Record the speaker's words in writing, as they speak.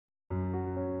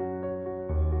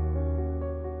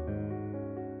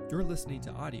You're listening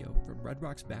to audio from Red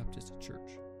Rocks Baptist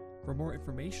Church. For more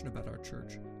information about our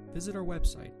church, visit our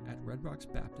website at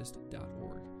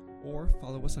redrocksbaptist.org or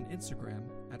follow us on Instagram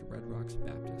at Red Rocks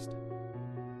Baptist.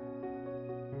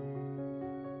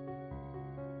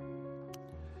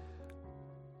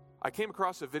 I came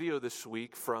across a video this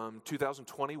week from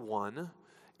 2021,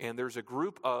 and there's a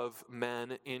group of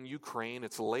men in Ukraine.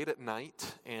 It's late at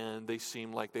night, and they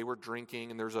seem like they were drinking,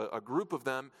 and there's a group of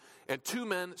them, and two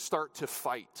men start to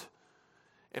fight.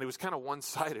 And it was kind of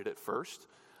one-sided at first.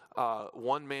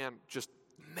 One man just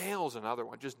nails another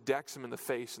one, just decks him in the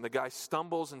face, and the guy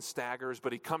stumbles and staggers,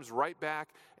 but he comes right back,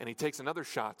 and he takes another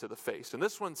shot to the face. And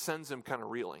this one sends him kind of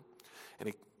reeling, and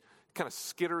he kind of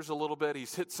skitters a little bit.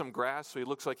 He's hit some grass, so he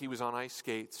looks like he was on ice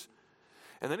skates.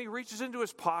 And then he reaches into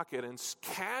his pocket and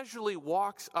casually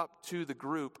walks up to the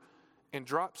group and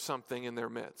drops something in their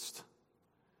midst.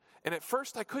 And at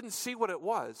first, I couldn't see what it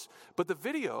was. But the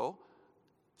video,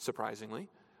 surprisingly,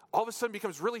 all of a sudden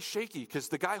becomes really shaky because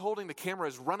the guy holding the camera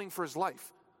is running for his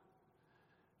life.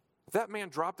 That man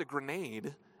dropped a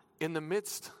grenade in the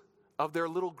midst of their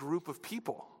little group of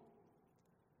people.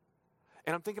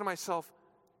 And I'm thinking to myself,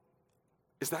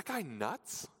 is that guy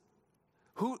nuts?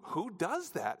 Who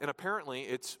does that? And apparently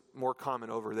it's more common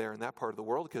over there in that part of the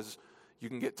world because you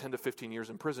can get 10 to 15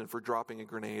 years in prison for dropping a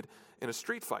grenade in a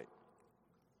street fight.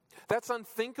 That's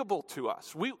unthinkable to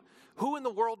us. Who in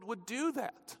the world would do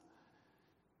that?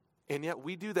 And yet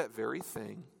we do that very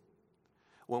thing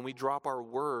when we drop our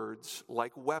words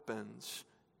like weapons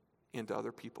into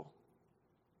other people.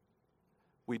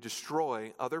 We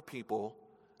destroy other people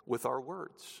with our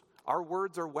words. Our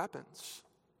words are weapons.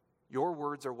 Your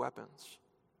words are weapons.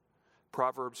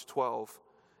 Proverbs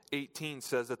 12:18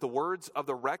 says that the words of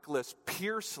the reckless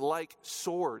pierce like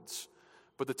swords,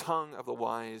 but the tongue of the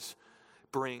wise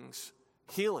brings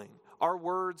healing. Our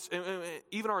words,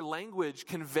 even our language,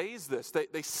 conveys this.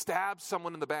 They stab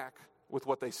someone in the back with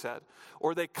what they said,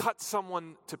 or they cut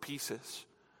someone to pieces,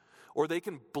 or they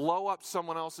can blow up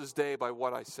someone else's day by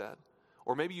what I said,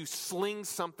 or maybe you sling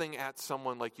something at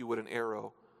someone like you would an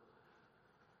arrow.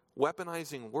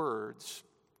 Weaponizing words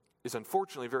is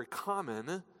unfortunately very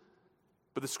common,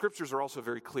 but the scriptures are also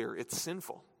very clear. It's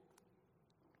sinful.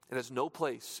 It has no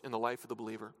place in the life of the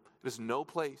believer. It has no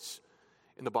place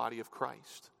in the body of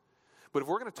Christ. But if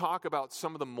we're going to talk about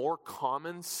some of the more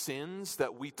common sins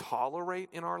that we tolerate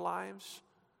in our lives,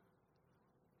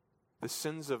 the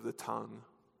sins of the tongue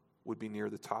would be near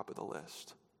the top of the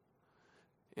list.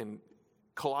 In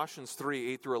Colossians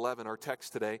 3:8-11, our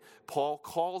text today, Paul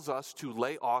calls us to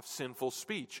lay off sinful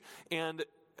speech. And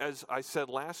as I said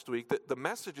last week, the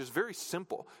message is very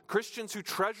simple. Christians who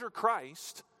treasure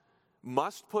Christ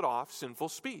must put off sinful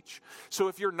speech. So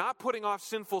if you're not putting off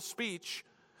sinful speech,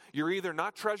 you're either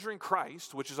not treasuring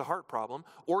Christ, which is a heart problem,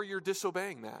 or you're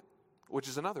disobeying that, which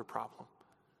is another problem.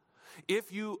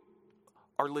 If you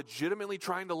are legitimately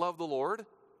trying to love the Lord,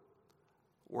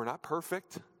 we're not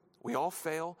perfect. We all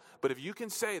fail. But if you can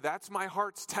say, that's my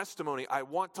heart's testimony, I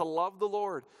want to love the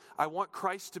Lord, I want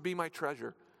Christ to be my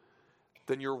treasure,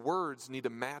 then your words need to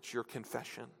match your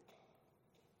confession.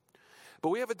 But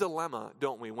we have a dilemma,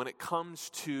 don't we, when it comes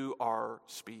to our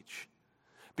speech.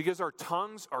 Because our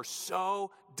tongues are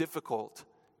so difficult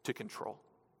to control.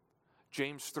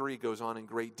 James 3 goes on in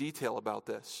great detail about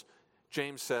this.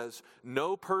 James says,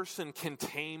 no person can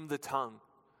tame the tongue.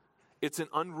 It's an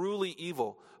unruly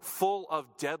evil, full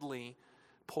of deadly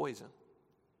poison.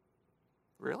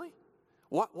 Really?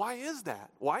 Why is that?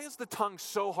 Why is the tongue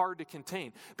so hard to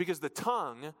contain? Because the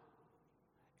tongue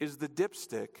is the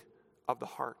dipstick of the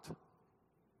heart.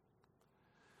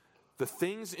 The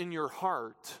things in your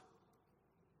heart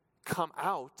come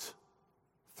out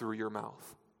through your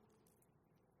mouth.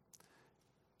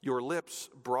 Your lips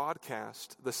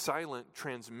broadcast the silent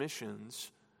transmissions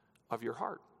of your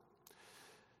heart.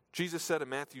 Jesus said in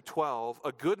Matthew 12,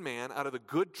 a good man out of the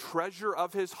good treasure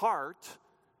of his heart,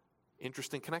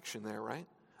 interesting connection there, right?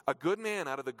 A good man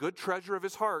out of the good treasure of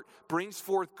his heart brings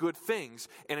forth good things,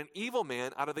 and an evil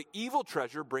man out of the evil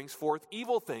treasure brings forth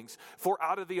evil things. For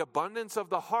out of the abundance of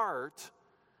the heart,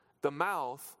 the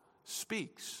mouth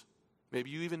speaks.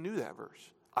 Maybe you even knew that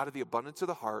verse. Out of the abundance of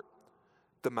the heart,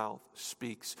 the mouth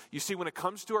speaks. You see, when it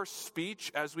comes to our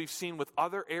speech, as we've seen with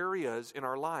other areas in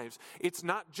our lives, it's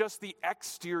not just the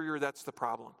exterior that's the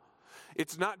problem.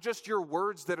 It's not just your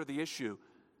words that are the issue.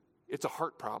 It's a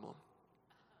heart problem.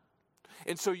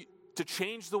 And so to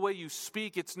change the way you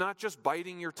speak, it's not just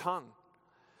biting your tongue.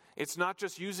 It's not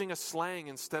just using a slang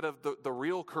instead of the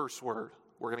real curse word.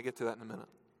 We're going to get to that in a minute.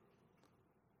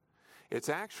 It's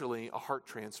actually a heart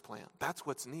transplant. That's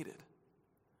what's needed.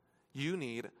 You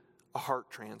need a heart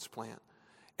transplant.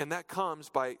 And that comes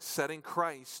by setting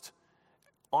Christ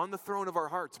on the throne of our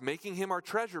hearts, making him our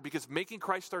treasure, because making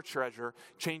Christ our treasure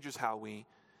changes how we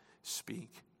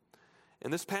speak.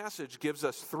 And this passage gives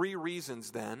us 3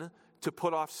 reasons then to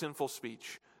put off sinful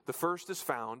speech. The first is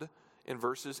found in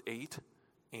verses 8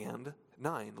 and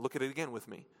 9. Look at it again with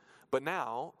me. But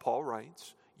now, Paul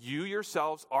writes, you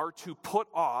yourselves are to put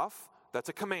off, that's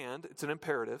a command, it's an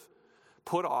imperative,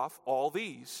 put off all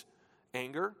these: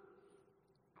 anger,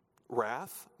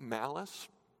 wrath, malice,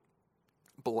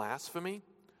 blasphemy,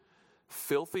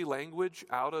 filthy language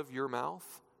out of your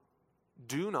mouth.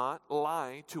 Do not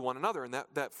lie to one another. And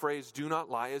that phrase, do not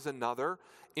lie, is another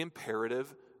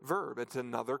imperative verb. It's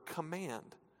another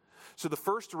command. So the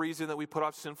first reason that we put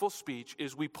off sinful speech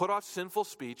is we put off sinful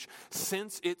speech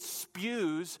since it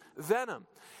spews venom.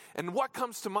 And what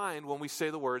comes to mind when we say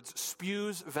the words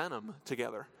spews venom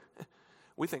together?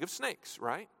 We think of snakes,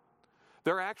 right?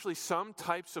 There are actually some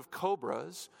types of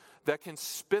cobras that can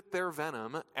spit their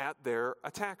venom at their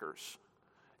attackers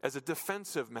as a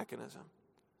defensive mechanism.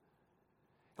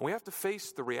 And we have to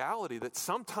face the reality that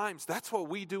sometimes that's what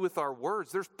we do with our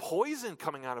words. There's poison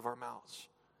coming out of our mouths.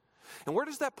 And where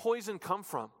does that poison come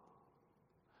from?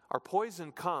 Our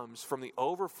poison comes from the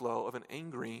overflow of an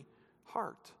angry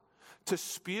heart. To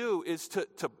spew is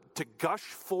to gush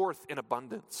forth in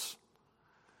abundance.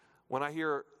 When I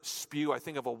hear spew, I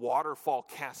think of a waterfall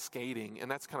cascading, and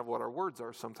that's kind of what our words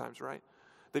are sometimes, right?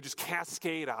 They just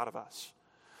cascade out of us.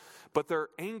 But they're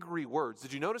angry words.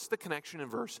 Did you notice the connection in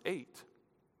verse 8?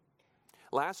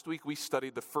 Last week we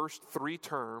studied the first 3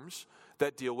 terms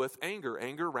that deal with anger: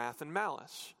 wrath, and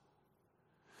malice.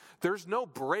 There's no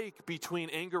break between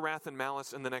anger, wrath, and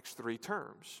malice in the next 3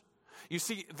 terms. You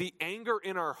see, the anger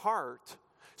in our heart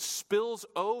spills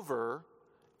over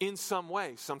in some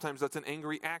way. Sometimes that's an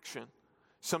angry action.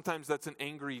 Sometimes that's an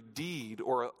angry deed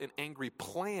or an angry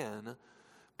plan.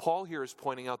 Paul here is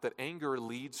pointing out that anger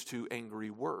leads to angry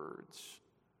words.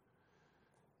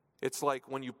 It's like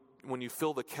when you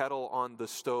fill the kettle on the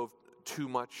stove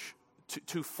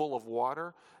too full of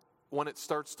water. When it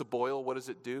starts to boil, what does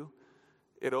it do?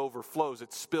 It overflows,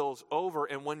 it spills over.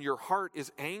 And when your heart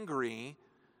is angry,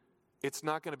 it's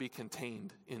not going to be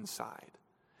contained inside.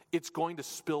 It's going to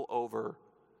spill over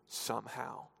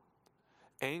somehow.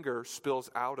 Anger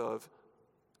spills out of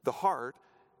the heart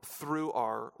through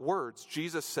our words.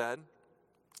 Jesus said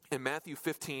in Matthew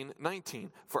 15:19,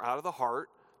 for out of the heart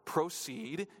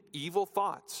proceed evil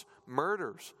thoughts,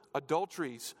 murders,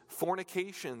 adulteries,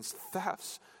 fornications,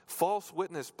 thefts, false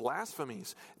witness,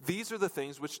 blasphemies. These are the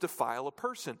things which defile a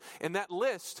person. And that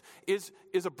list is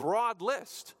a broad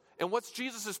list. And what's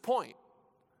Jesus' point?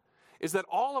 Is that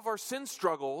all of our sin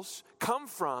struggles come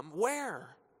from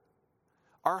where?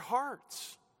 Our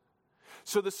hearts.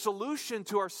 So the solution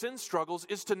to our sin struggles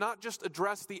is to not just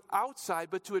address the outside,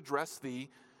 but to address the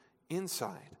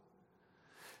inside.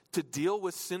 To deal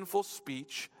with sinful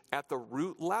speech at the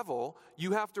root level,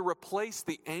 you have to replace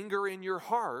the anger in your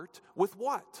heart with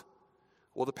what?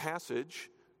 Well, the passage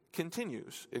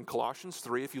continues in Colossians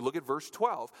 3. If you look at verse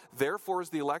 12, therefore, as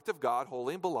the elect of God,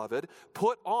 holy and beloved,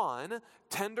 put on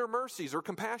tender mercies or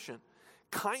compassion,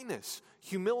 kindness,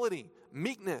 humility,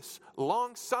 meekness,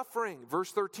 long-suffering.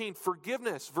 Verse 13,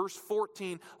 forgiveness. Verse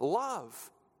 14,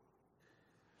 love.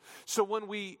 So when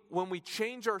we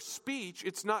change our speech,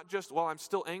 it's not just, well, I'm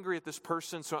still angry at this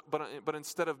person, but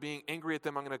instead of being angry at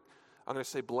them, I'm going to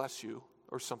say bless you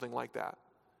or something like that.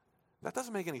 That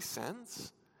doesn't make any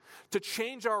sense. To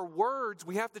change our words,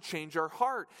 we have to change our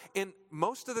heart. And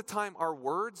most of the time, our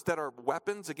words that are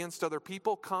weapons against other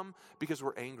people come because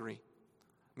we're angry.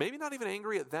 Maybe not even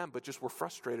angry at them, but just we're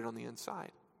frustrated on the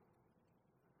inside.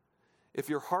 If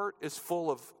your heart is full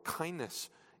of kindness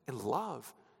and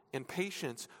love and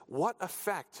patience, what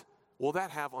effect will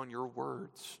that have on your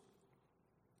words?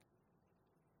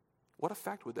 What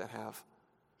effect would that have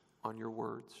on your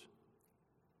words?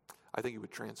 I think it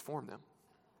would transform them.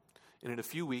 And in a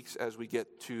few weeks, as we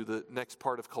get to the next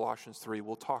part of Colossians 3,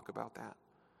 we'll talk about that.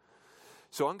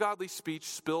 So ungodly speech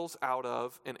spills out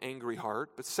of an angry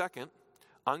heart. But second,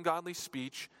 ungodly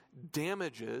speech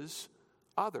damages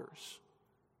others.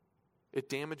 It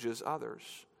damages others.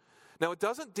 Now, it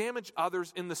doesn't damage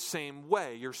others in the same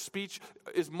way. Your speech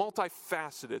is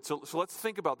multifaceted. So let's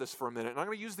think about this for a minute. And I'm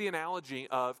going to use the analogy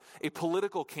of a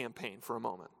political campaign for a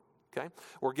moment. Okay?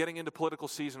 We're getting into political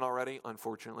season already,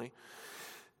 unfortunately.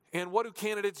 And what do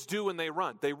candidates do when they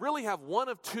run? They really have one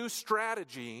of 2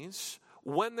 strategies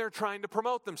when they're trying to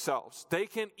promote themselves. They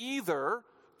can either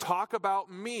talk about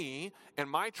me and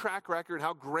my track record,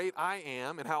 how great I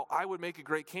am and how I would make a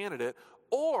great candidate,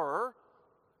 or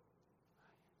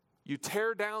You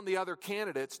tear down the other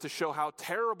candidates to show how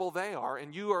terrible they are,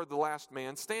 and you are the last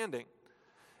man standing.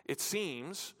 It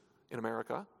seems, in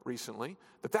America recently,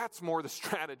 that that's more the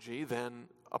strategy than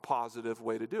a positive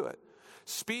way to do it.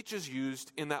 Speech is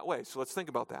used in that way, so let's think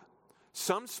about that.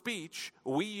 Some speech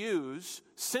we use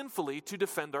sinfully to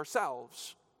defend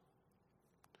ourselves.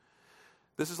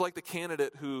 This is like the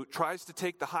candidate who tries to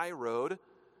take the high road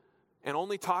and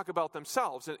only talk about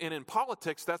themselves. And in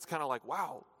politics, that's kind of like,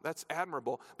 wow, that's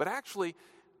admirable. But actually,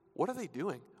 what are they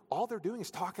doing? All they're doing is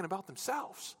talking about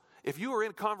themselves. If you were in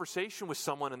a conversation with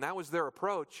someone and that was their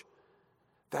approach,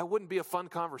 that wouldn't be a fun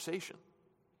conversation.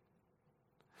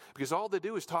 Because all they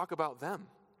do is talk about them.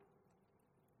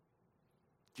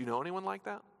 Do you know anyone like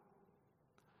that?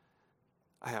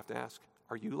 I have to ask,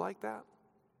 are you like that?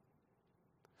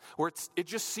 Where it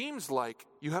just seems like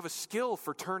you have a skill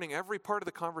for turning every part of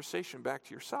the conversation back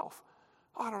to yourself.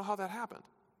 Oh, I don't know how that happened.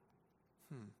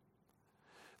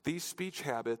 These speech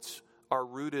habits are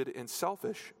rooted in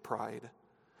selfish pride.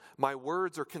 My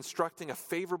words are constructing a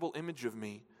favorable image of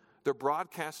me. They're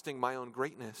broadcasting my own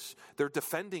greatness. They're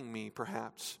defending me,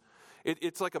 perhaps.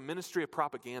 It's like a ministry of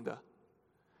propaganda.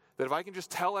 That if I can just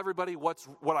tell everybody what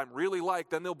I'm really like,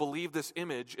 then they'll believe this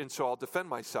image, and so I'll defend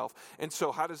myself. And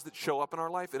so how does it show up in our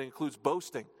life? It includes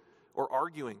boasting, or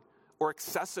arguing, or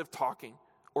excessive talking,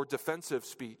 or defensive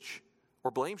speech, or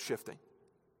blame shifting.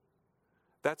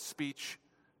 That's speech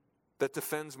that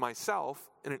defends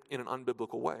myself in an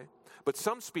unbiblical way. But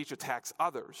some speech attacks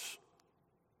others.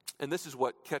 And this is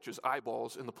what catches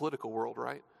eyeballs in the political world,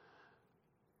 right?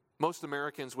 Most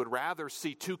Americans would rather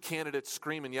see two candidates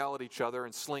scream and yell at each other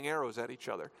and sling arrows at each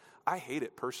other. I hate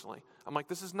it personally. I'm like,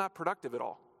 this is not productive at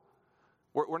all.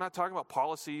 We're not talking about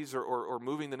policies or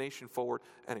moving the nation forward.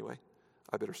 Anyway,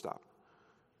 I better stop.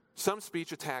 Some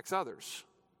speech attacks others.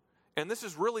 And this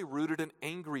is really rooted in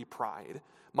angry pride.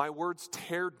 My words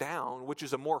tear down, which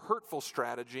is a more hurtful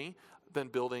strategy than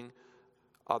building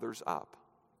others up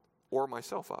or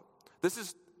myself up. This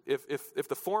is If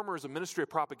the former is a ministry of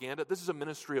propaganda, this is a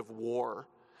ministry of war.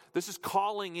 This is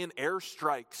calling in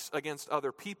airstrikes against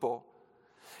other people.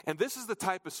 And this is the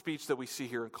type of speech that we see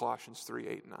here in Colossians 3,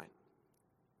 8, and 9.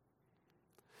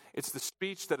 It's the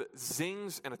speech that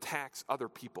zings and attacks other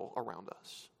people around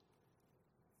us.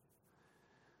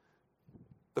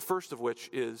 The first of which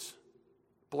is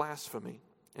blasphemy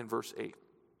in verse 8.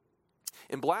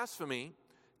 And blasphemy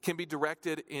can be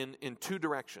directed in two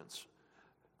directions.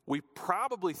 We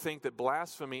probably think that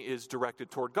blasphemy is directed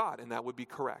toward God, and that would be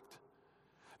correct.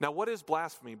 Now, what is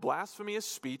blasphemy? Blasphemy is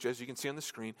speech, as you can see on the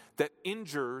screen, that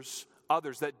injures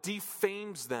others, that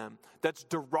defames them, that's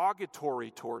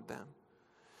derogatory toward them.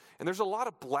 And there's a lot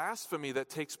of blasphemy that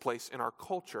takes place in our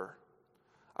culture.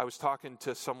 I was talking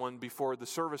to someone before the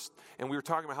service, and we were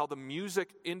talking about how the music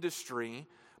industry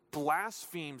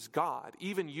blasphemes God,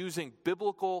 even using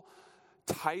biblical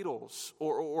titles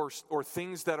or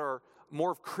things that are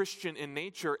more of Christian in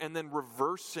nature, and then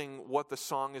reversing what the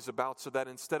song is about so that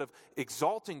instead of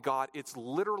exalting God, it's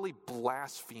literally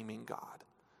blaspheming God.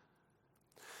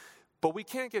 But we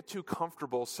can't get too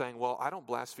comfortable saying, well, I don't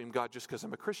blaspheme God just because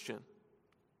I'm a Christian.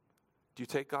 Do you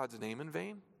take God's name in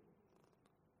vain?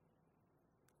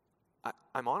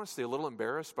 I'm honestly a little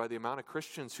embarrassed by the amount of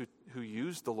Christians who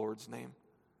use the Lord's name,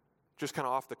 just kind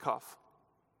of off the cuff.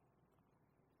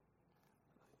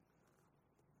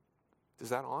 Does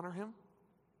that honor him?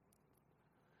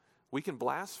 We can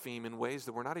blaspheme in ways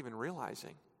that we're not even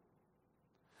realizing.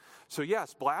 So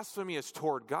yes, blasphemy is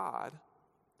toward God,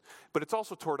 but it's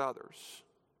also toward others.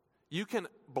 You can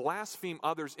blaspheme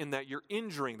others in that you're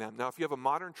injuring them. Now, if you have a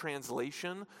modern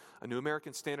translation, a New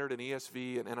American Standard, an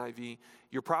ESV, an NIV,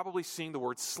 you're probably seeing the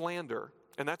word slander,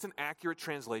 and that's an accurate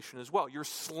translation as well. You're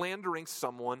slandering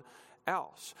someone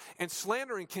else. And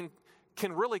slandering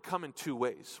can really come in two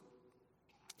ways.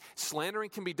 Slandering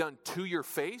can be done to your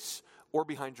face or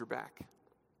behind your back.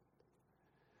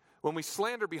 When we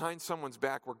slander behind someone's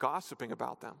back, we're gossiping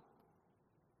about them.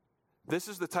 This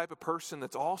is the type of person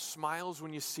that's all smiles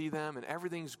when you see them and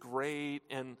everything's great.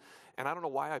 And I don't know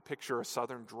why I picture a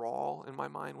southern drawl in my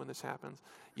mind when this happens.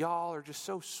 Y'all are just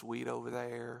so sweet over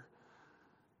there.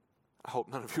 I hope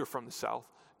none of you are from the South,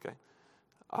 okay?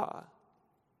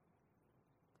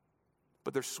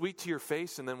 But they're sweet to your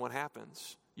face, and then what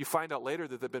happens? You find out later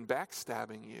that they've been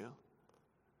backstabbing you.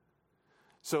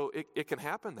 So it can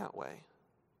happen that way.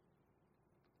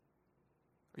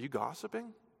 Are you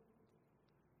gossiping?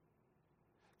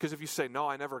 Because if you say, no,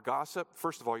 I never gossip,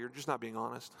 first of all, you're just not being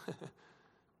honest.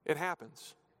 It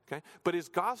happens, okay? But is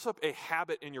gossip a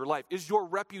habit in your life? Is your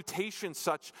reputation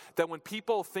such that when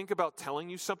people think about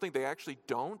telling you something, they actually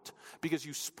don't because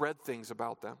you spread things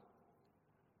about them?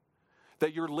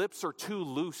 that your lips are too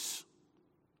loose,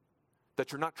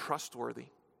 that you're not trustworthy.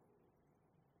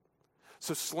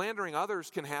 So slandering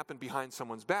others can happen behind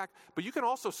someone's back, but you can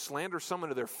also slander someone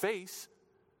to their face.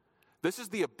 This is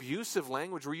the abusive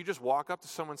language where you just walk up to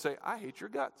someone and say, I hate your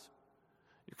guts.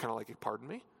 You're kind of like, pardon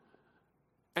me?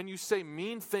 And you say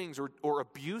mean things or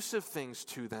abusive things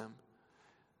to them.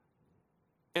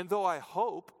 And though I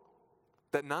hope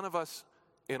that none of us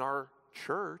in our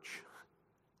church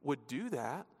would do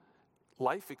that,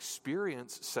 life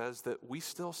experience says that we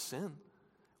still sin.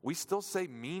 We still say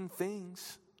mean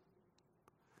things.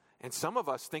 And some of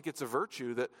us think it's a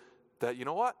virtue that you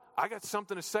know what? I got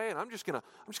something to say and I'm just gonna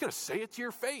say it to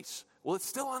your face. Well, it's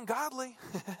still ungodly.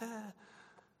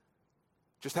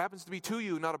 Just happens to be to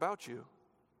you, not about you.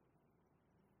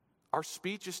 Our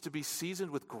speech is to be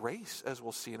seasoned with grace, as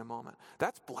we'll see in a moment.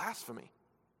 That's blasphemy.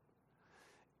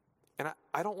 And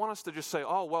I don't want us to just say,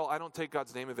 oh, well, I don't take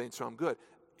God's name in vain, so I'm good.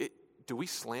 Do we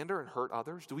slander and hurt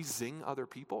others? Do we zing other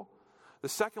people? The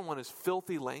second one is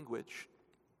filthy language.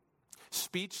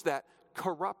 Speech that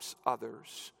corrupts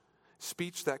others.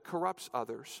 Speech that corrupts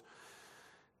others.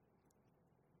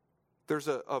 There's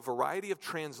a variety of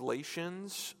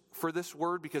translations for this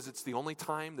word because it's the only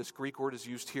time this Greek word is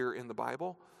used here in the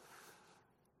Bible.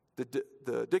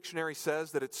 The dictionary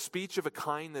says that it's speech of a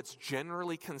kind that's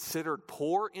generally considered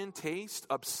poor in taste,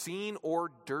 obscene,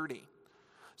 or dirty.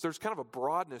 So there's kind of a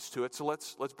broadness to it, so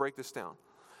let's break this down.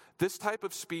 This type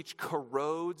of speech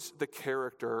corrodes the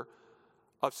character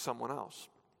of someone else.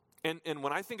 And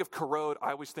when I think of corrode,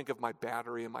 I always think of my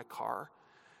battery in my car.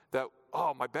 That,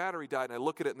 oh, my battery died, and I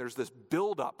look at it, and there's this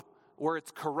buildup where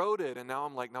it's corroded, and now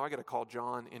I'm like, now I got to call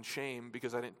John in shame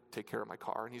because I didn't take care of my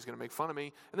car, and he's going to make fun of me,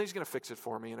 and then he's going to fix it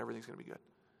for me, and everything's going to be good.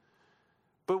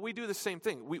 But we do the same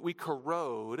thing. We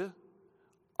corrode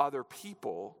other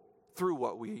people through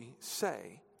what we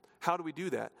say. How do we do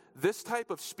that? This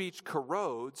type of speech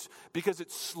corrodes because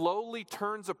it slowly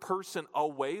turns a person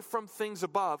away from things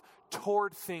above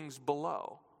toward things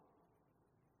below.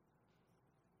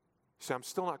 See, I'm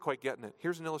still not quite getting it.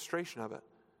 Here's an illustration of it.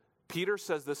 Peter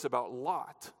says this about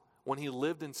Lot when he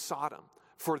lived in Sodom.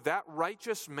 For that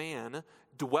righteous man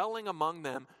dwelling among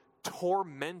them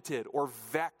tormented or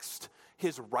vexed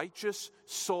his righteous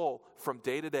soul from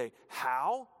day to day.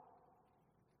 How?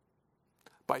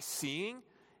 By seeing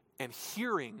and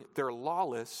hearing their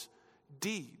lawless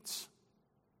deeds.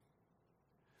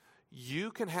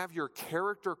 You can have your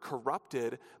character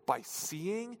corrupted by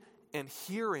seeing and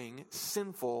hearing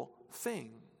sinful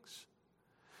things.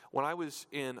 When I was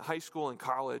in high school and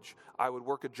college, I would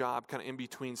work a job kind of in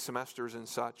between semesters and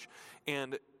such.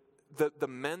 And the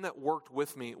men that worked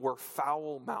with me were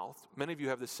foul-mouthed. Many of you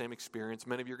have the same experience.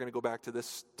 Many of you are going to go back to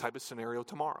this type of scenario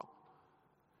tomorrow.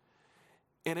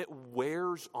 And it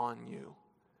wears on you.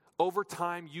 Over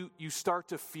time, you start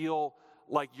to feel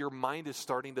like your mind is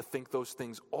starting to think those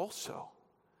things also.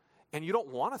 And you don't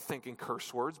want to think in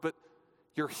curse words, but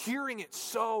you're hearing it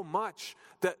so much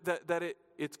that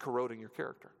it's corroding your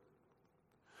character.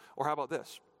 Or how about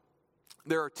this?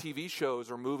 There are TV shows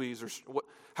or movies or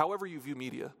however you view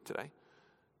media today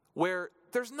where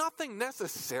there's nothing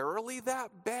necessarily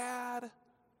that bad,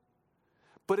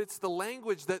 but it's the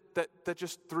language that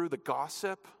just through the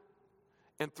gossip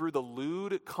and through the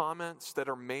lewd comments that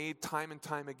are made time and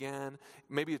time again,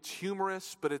 maybe it's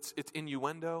humorous, but it's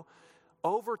innuendo.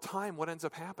 Over time, what ends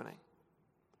up happening?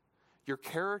 Your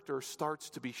character starts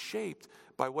to be shaped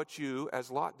by what you, as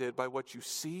Lot did, by what you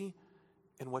see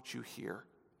and what you hear.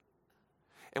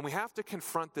 And we have to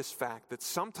confront this fact that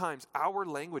sometimes our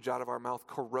language out of our mouth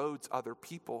corrodes other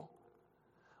people.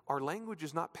 Our language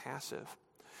is not passive.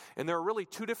 And there are really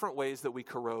two different ways that we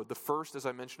corrode. The first, as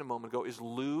I mentioned a moment ago, is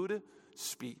lewd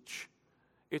speech.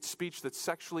 It's speech that's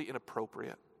sexually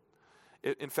inappropriate.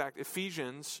 In fact,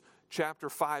 Ephesians chapter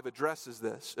 5 addresses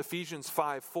this. Ephesians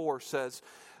 5:4 says,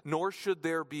 "Nor should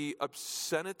there be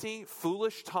obscenity,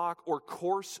 foolish talk, or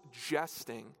coarse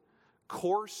jesting,"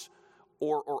 coarse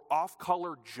or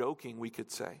off-color joking, we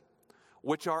could say,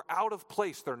 "which are out of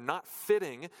place." They're not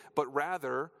fitting, but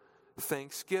rather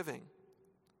thanksgiving.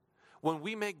 When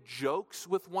we make jokes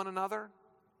with one another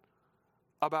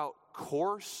about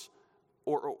coarse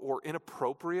or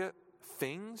inappropriate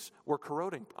things, we're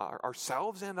corroding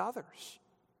ourselves and others.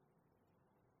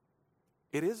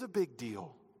 It is a big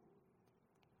deal.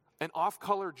 An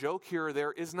off-color joke here or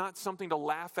there is not something to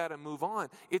laugh at and move on.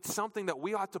 It's something that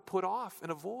we ought to put off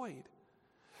and avoid.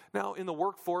 Now, in the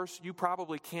workforce, you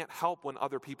probably can't help when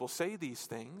other people say these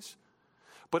things.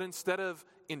 But instead of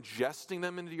ingesting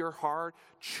them into your heart,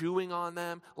 chewing on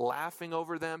them, laughing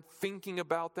over them, thinking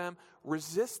about them,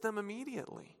 resist them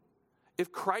immediately.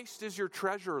 If Christ is your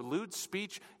treasure, lewd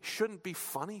speech shouldn't be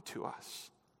funny to us.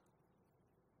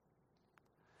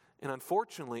 And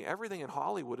unfortunately, everything in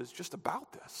Hollywood is just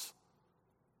about this.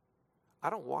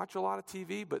 I don't watch a lot of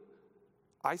TV, but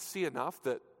I see enough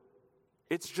that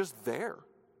it's just there.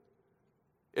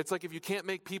 It's like if you can't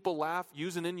make people laugh,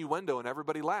 use an innuendo and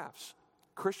everybody laughs.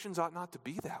 Christians ought not to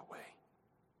be that way.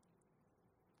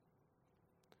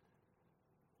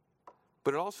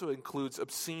 But it also includes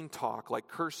obscene talk like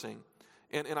cursing.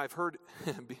 And I've heard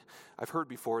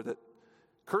before that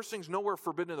cursing's nowhere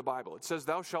forbidden in the Bible. It says,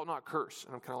 thou shalt not curse.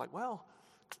 And I'm kind of like, well,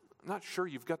 I'm not sure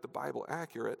you've got the Bible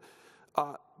accurate.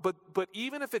 But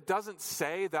even if it doesn't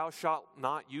say thou shalt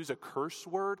not use a curse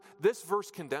word, this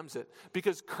verse condemns it.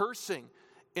 Because cursing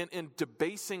and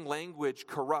debasing language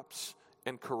corrupts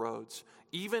and corrodes.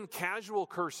 Even casual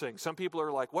cursing. Some people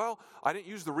are like, well, I didn't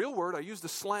use the real word, I used the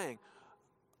slang.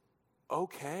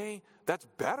 Okay, that's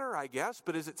better, I guess,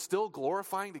 but is it still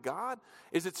glorifying to God?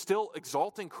 Is it still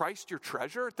exalting Christ your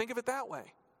treasure? Think of it that way.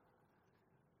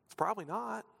 It's probably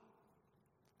not.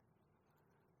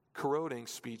 Corroding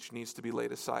speech needs to be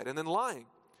laid aside. And then lying.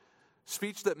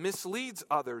 Speech that misleads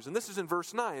others. And this is in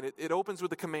verse 9. It opens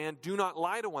with the command, do not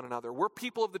lie to one another. We're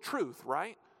people of the truth,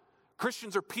 right?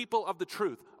 Christians are people of the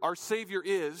truth. Our Savior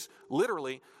is,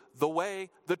 literally, the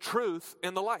way, the truth,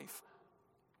 and the life.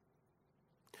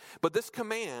 But this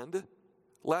command,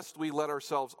 lest we let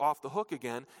ourselves off the hook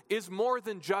again, is more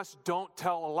than just don't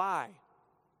tell a lie.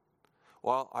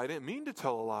 Well, I didn't mean to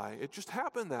tell a lie. It just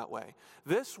happened that way.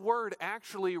 This word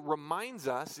actually reminds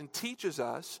us and teaches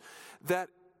us that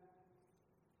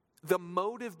the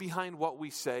motive behind what we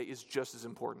say is just as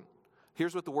important.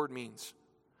 Here's what the word means.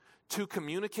 To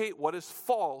communicate what is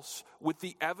false with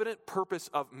the evident purpose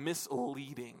of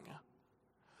misleading.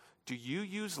 Do you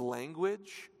use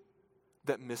language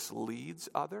that misleads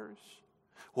others?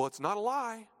 Well, it's not a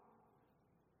lie.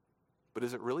 But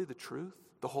is it really the truth?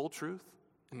 The whole truth?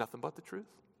 And nothing but the truth?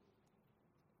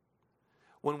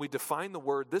 When we define the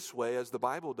word this way, as the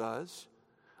Bible does,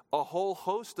 a whole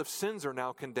host of sins are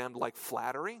now condemned, like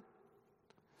flattery,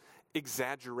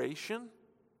 exaggeration,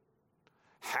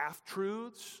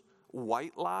 half-truths,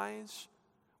 white lies,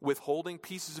 withholding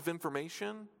pieces of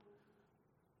information,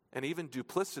 and even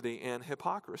duplicity and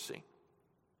hypocrisy.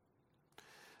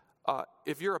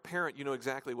 If you're a parent, you know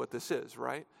exactly what this is,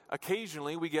 right?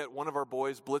 Occasionally, we get one of our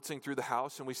boys blitzing through the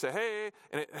house, and we say, hey,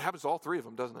 and it happens to all three of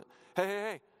them, doesn't it?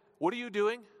 Hey, what are you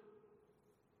doing?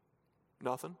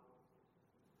 Nothing.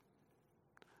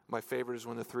 My favorite is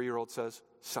when the 3-year-old says,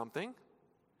 something.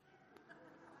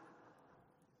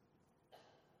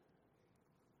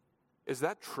 Is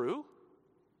that true?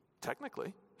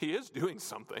 Technically, he is doing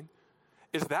something.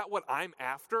 Is that what I'm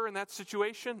after in that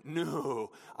situation?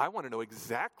 No. I want to know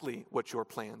exactly what your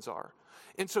plans are.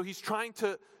 And so he's trying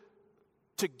to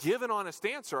give an honest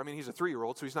answer. I mean, he's a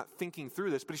 3-year-old, so he's not thinking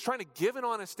through this, but he's trying to give an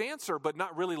honest answer, but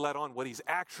not really let on what he's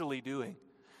actually doing.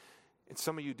 And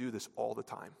some of you do this all the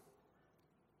time.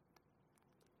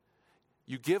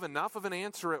 You give enough of an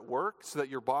answer at work so that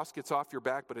your boss gets off your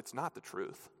back, but it's not the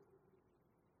truth.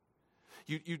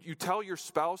 You tell your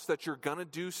spouse that you're going to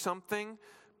do something,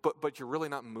 but you're really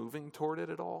not moving toward it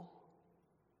at all.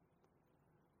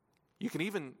 You can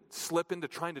even slip into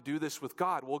trying to do this with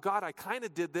God. Well, God, I kind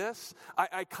of did this.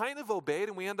 I kind of obeyed,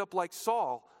 and we end up like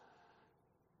Saul.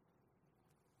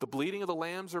 The bleating of the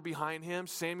lambs are behind him.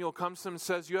 Samuel comes to him and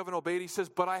says, you haven't obeyed. He says,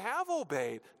 but I have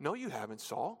obeyed. No, you haven't,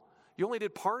 Saul. You only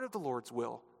did part of the Lord's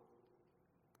will.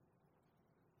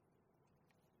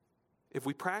 If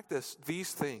we practice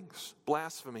these things,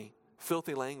 blasphemy,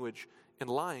 filthy language, and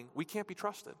lying, we can't be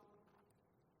trusted.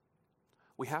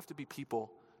 We have to be people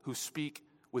who speak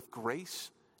with grace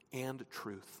and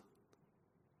truth.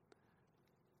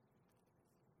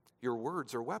 Your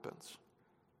words are weapons.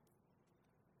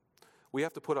 We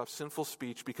have to put off sinful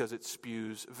speech because it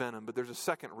spews venom. But there's a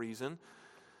second reason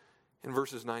in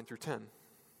verses 9 through 10.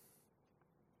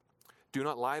 Do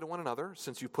not lie to one another,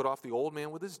 since you put off the old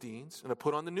man with his deeds, and have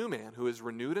put on the new man, who is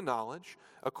renewed in knowledge,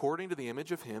 according to the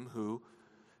image of him who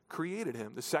created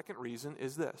him. The second reason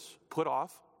is this: put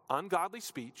off ungodly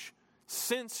speech,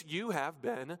 since you have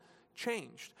been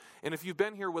changed. And if you've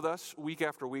been here with us week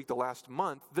after week the last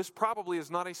month, this probably is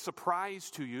not a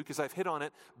surprise to you, because I've hit on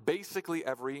it basically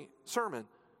every sermon.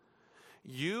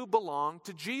 You belong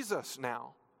to Jesus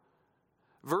now.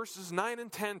 Verses 9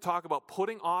 and 10 talk about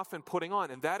putting off and putting on,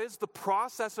 and that is the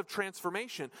process of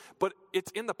transformation, but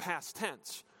it's in the past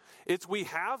tense. It's we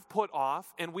have put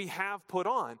off and we have put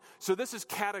on. So this is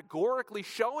categorically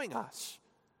showing us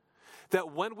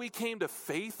that when we came to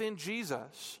faith in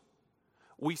Jesus,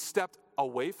 we stepped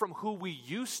away from who we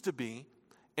used to be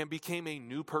and became a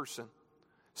new person.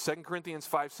 2 Corinthians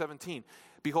 5:17,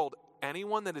 behold,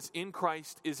 anyone that is in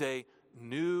Christ is a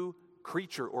new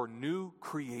creature or new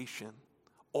creation.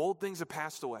 Old things have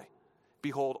passed away.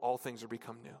 Behold, all things are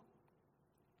become new.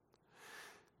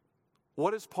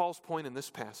 What is Paul's point in this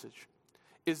passage?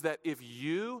 Is that if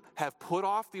you have put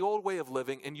off the old way of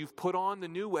living and you've put on the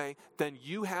new way, then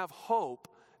you have hope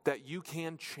that you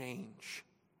can change.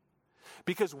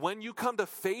 Because when you come to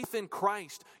faith in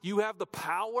Christ, you have the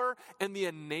power and the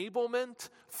enablement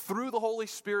through the Holy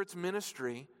Spirit's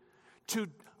ministry to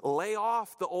lay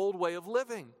off the old way of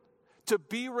living, to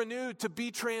be renewed, to be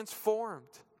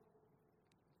transformed.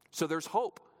 So there's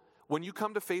hope when you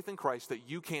come to faith in Christ that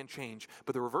you can change.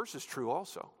 But the reverse is true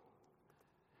also.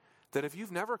 That if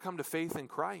you've never come to faith in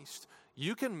Christ,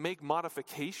 you can make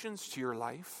modifications to your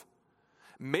life.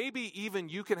 Maybe even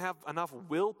you can have enough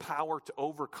willpower to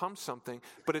overcome something,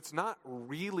 but it's not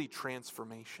really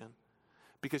transformation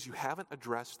because you haven't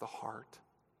addressed the heart.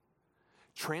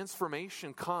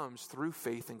 Transformation comes through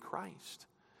faith in Christ.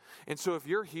 And so if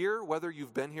you're here, whether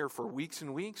you've been here for weeks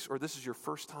and weeks or this is your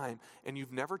first time and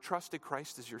you've never trusted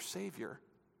Christ as your Savior,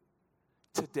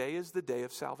 today is the day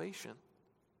of salvation.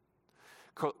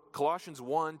 Colossians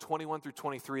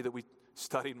 1:21-23 that we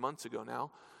studied months ago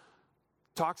now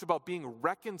talks about being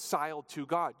reconciled to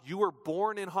God. You were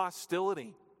born in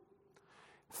hostility.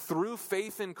 Through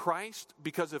faith in Christ,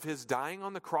 because of his dying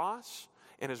on the cross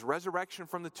and his resurrection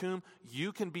from the tomb,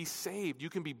 you can be saved. You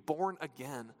can be born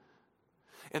again.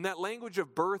 And that language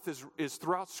of birth is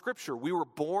throughout Scripture. We were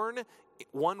born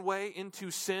one way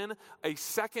into sin. A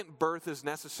second birth is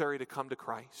necessary to come to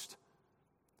Christ.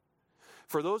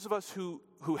 For those of us who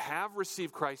have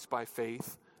received Christ by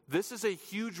faith, this is a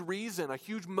huge reason, a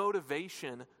huge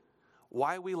motivation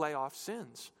why we lay off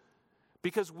sins.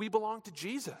 Because we belong to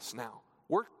Jesus now.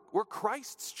 We're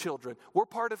Christ's children. We're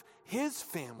part of his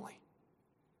family.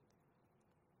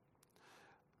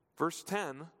 Verse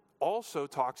 10 also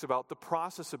talks about the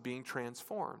process of being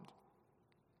transformed.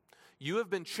 You have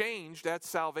been changed at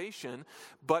salvation,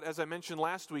 but as I mentioned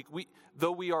last week,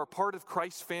 though we are part of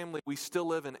Christ's family, we still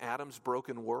live in Adam's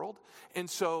broken world. And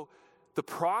so the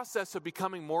process of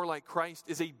becoming more like Christ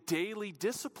is a daily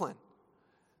discipline,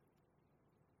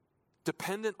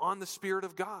 dependent on the Spirit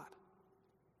of God.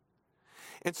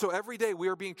 And so every day we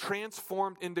are being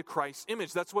transformed into Christ's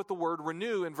image. That's what the word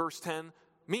renew in verse 10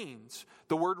 means.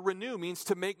 The word renew means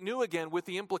to make new again, with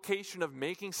the implication of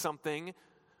making something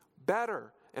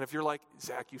better. And if you're like,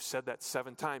 Zach, you've said that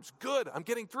 7 times. Good, I'm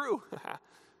getting through.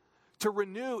 To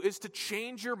renew is to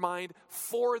change your mind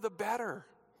for the better.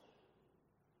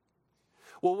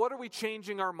 Well, what are we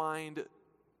changing our mind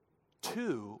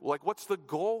to? Like, what's the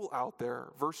goal out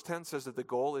there? Verse 10 says that the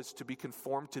goal is to be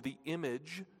conformed to the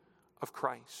image of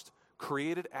Christ,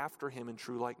 created after him in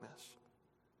true likeness.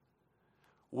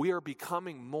 We are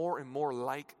becoming more and more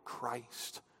like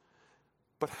Christ.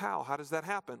 But how? How does that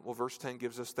happen? Well, verse 10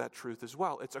 gives us that truth as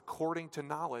well. It's according to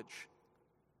knowledge.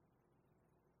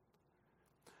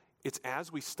 It's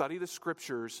as we study the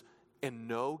Scriptures and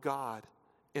know God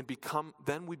and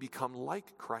then we become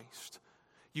like Christ.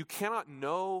 You cannot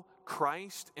know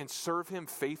Christ and serve him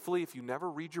faithfully if you never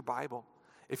read your Bible,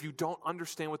 if you don't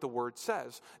understand what the Word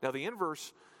says. Now, the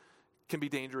inverse can be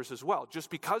dangerous as well. Just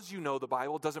because you know the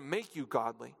Bible doesn't make you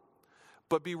godly.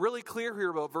 But be really clear here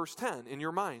about verse 10 in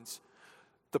your minds.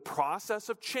 The process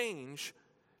of change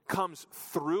comes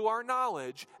through our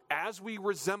knowledge as we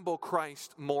resemble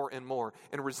Christ more and more.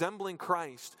 And resembling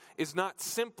Christ is not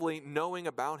simply knowing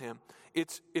about him.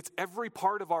 It's every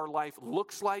part of our life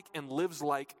looks like and lives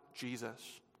like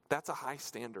Jesus. That's a high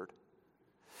standard.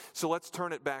 So let's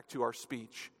turn it back to our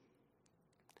speech.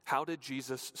 How did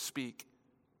Jesus speak?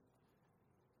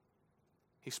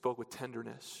 He spoke with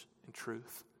tenderness and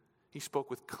truth. He spoke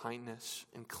with kindness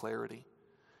and clarity.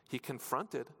 He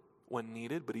confronted when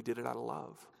needed, but he did it out of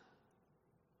love.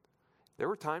 There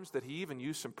were times that he even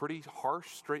used some pretty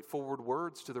harsh, straightforward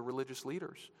words to the religious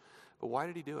leaders. But why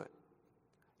did he do it?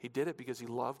 He did it because he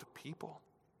loved people.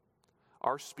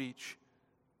 Our speech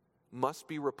must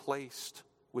be replaced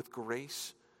with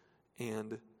grace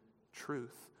and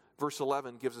truth. Verse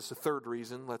 11 gives us a third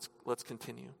reason. Let's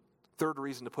continue. Third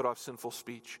reason to put off sinful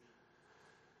speech.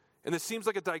 And this seems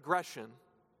like a digression.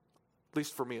 At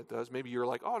least for me it does. Maybe you're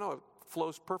like, oh no, it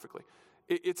flows perfectly.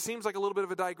 It seems like a little bit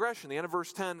of a digression. The end of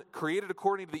verse 10, created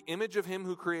according to the image of him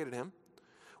who created him,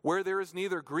 where there is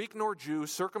neither Greek nor Jew,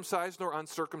 circumcised nor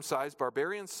uncircumcised,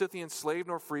 barbarian, Scythian, slave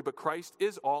nor free, but Christ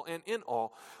is all and in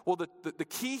all. Well, the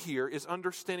key here is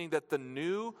understanding that the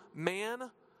new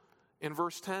man in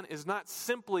verse 10 is not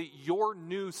simply your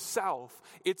new self.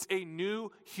 It's a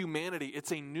new humanity.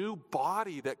 It's a new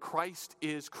body that Christ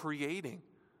is creating.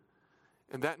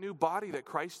 And that new body that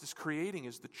Christ is creating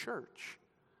is the church.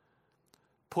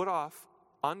 Put off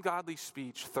ungodly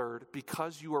speech, third,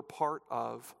 because you are part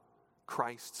of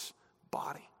Christ's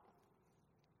body.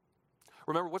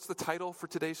 Remember, what's the title for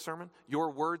today's sermon? Your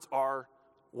words are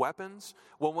weapons.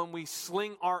 Well, when we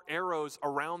sling our arrows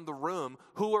around the room,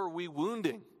 who are we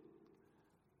wounding?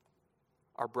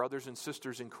 Our brothers and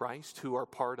sisters in Christ who are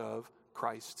part of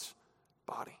Christ's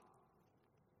body.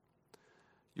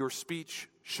 Your speech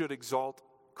should exalt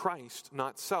Christ,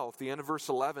 not self. The end of verse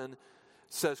 11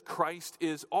 says Christ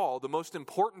is all. The most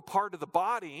important part of the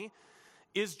body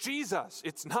is Jesus.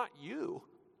 It's not you.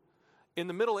 In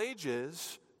the Middle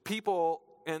Ages, people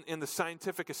in the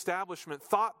scientific establishment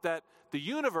thought that the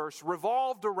universe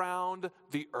revolved around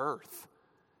the earth.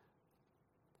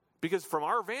 Because from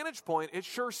our vantage point, it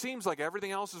sure seems like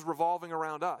everything else is revolving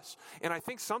around us. And I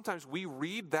think sometimes we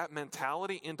read that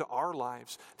mentality into our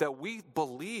lives, that we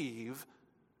believe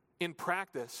in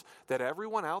practice that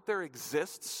everyone out there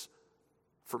exists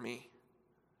for me.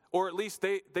 Or at least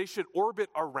they should orbit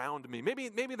around me. Maybe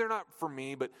they're not for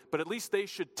me, but at least they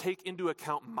should take into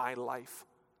account my life.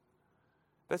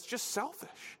 That's just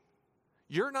selfish.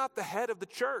 You're not the head of the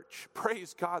church.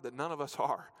 Praise God that none of us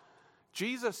are.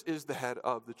 Jesus is the head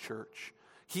of the church.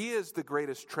 He is the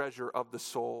greatest treasure of the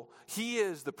soul. He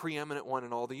is the preeminent one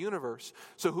in all the universe.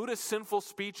 So who does sinful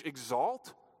speech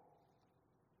exalt?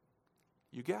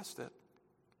 You guessed it.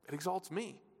 It exalts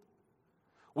me.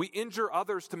 We injure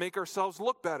others to make ourselves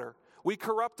look better. We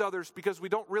corrupt others because we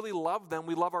don't really love them.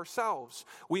 We love ourselves.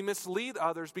 We mislead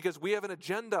others because we have an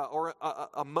agenda or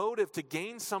a motive to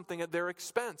gain something at their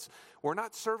expense. We're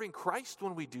not serving Christ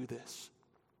when we do this.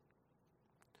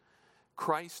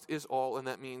 Christ is all, and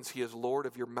that means He is Lord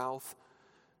of your mouth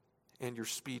and your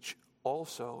speech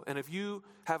also. And if you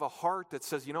have a heart that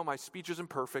says, my speech isn't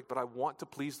perfect, but I want to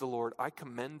please the Lord, I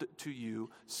commend to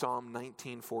you Psalm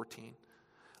 19:14.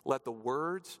 Let the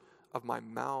words of my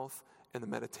mouth and the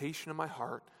meditation of my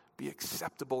heart be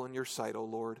acceptable in your sight, O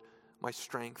Lord, my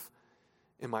strength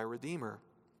and my Redeemer.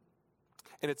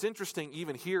 And it's interesting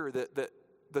even here that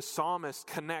the psalmist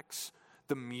connects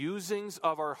the musings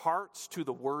of our hearts to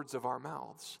the words of our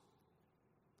mouths.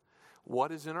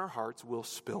 What is in our hearts will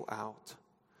spill out.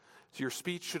 So your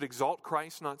speech should exalt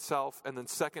Christ, not self. And then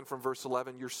second, from verse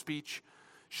 11, your speech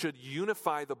should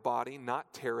unify the body,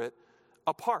 not tear it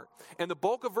apart. And the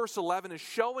bulk of verse 11 is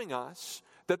showing us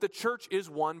that the church is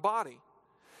one body.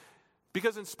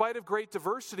 Because in spite of great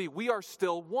diversity, we are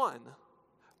still one.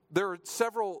 There are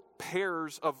several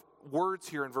pairs of words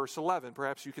here in verse 11.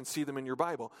 Perhaps you can see them in your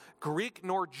Bible. Greek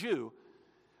nor Jew.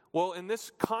 Well, in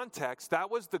this context, that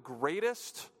was the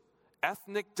greatest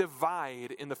ethnic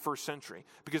divide in the first century.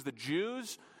 Because the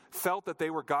Jews felt that they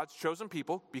were God's chosen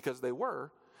people, because they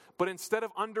were. But instead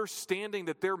of understanding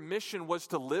that their mission was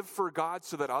to live for God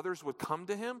so that others would come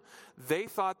to Him, they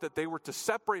thought that they were to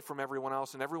separate from everyone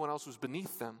else and everyone else was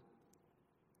beneath them.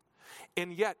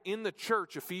 And yet, in the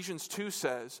church, Ephesians 2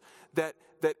 says that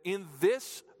in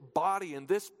this body, in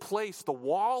this place, the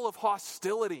wall of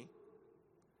hostility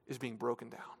is being broken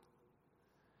down.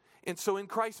 And so in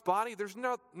Christ's body, there's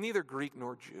neither Greek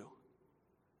nor Jew.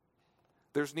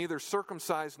 There's neither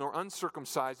circumcised nor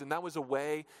uncircumcised, and that was a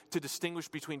way to distinguish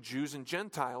between Jews and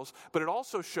Gentiles. But it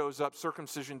also shows up,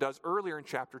 circumcision does, earlier in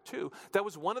chapter 2. That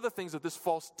was one of the things that this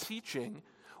false teaching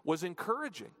was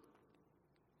encouraging.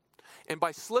 And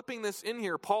by slipping this in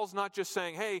here, Paul's not just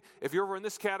saying, hey, if you're over in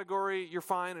this category, you're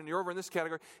fine, and you're over in this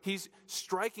category. He's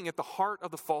striking at the heart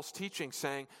of the false teaching,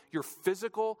 saying your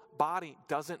physical body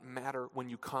doesn't matter when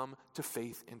you come to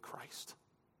faith in Christ.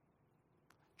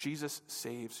 Jesus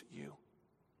saves you.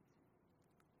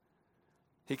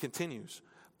 He continues,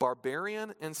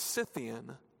 barbarian and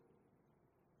Scythian.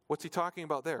 What's he talking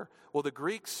about there? Well, the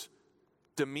Greeks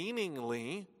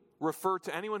demeaningly referred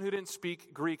to anyone who didn't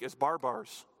speak Greek as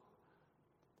barbars.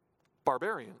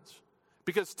 Barbarians.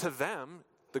 Because to them,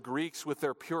 the Greeks with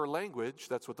their pure language,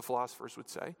 that's what the philosophers would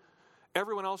say,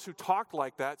 everyone else who talked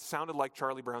like that sounded like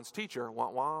Charlie Brown's teacher. Wah,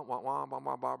 wah, wah, wah, wah,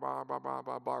 wah, wah, wah, wah,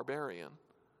 wah, barbarian.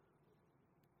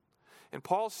 And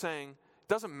Paul's saying, it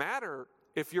doesn't matter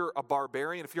if you're a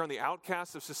barbarian, if you're on the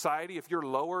outcast of society, if you're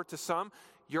lower to some,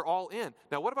 you're all in.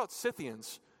 Now, what about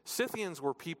Scythians? Scythians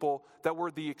were people that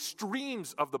were the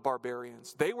extremes of the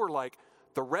barbarians. They were like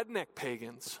the redneck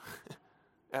pagans,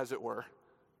 as it were.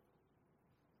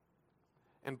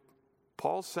 And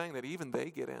Paul's saying that even they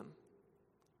get in. And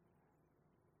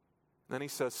then he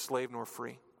says, slave nor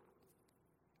free.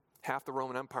 Half the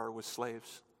Roman Empire was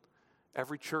slaves.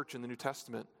 Every church in the New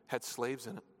Testament had slaves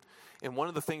in it. And one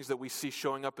of the things that we see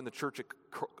showing up in the church at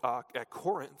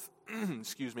Corinth,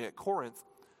 at Corinth,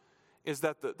 is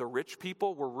that the rich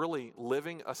people were really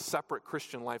living a separate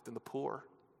Christian life than the poor.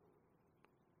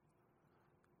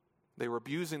 They were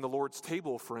abusing the Lord's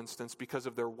table, for instance, because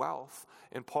of their wealth.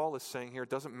 And Paul is saying here, it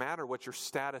doesn't matter what your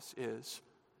status is.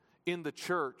 In the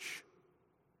church,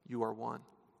 you are one.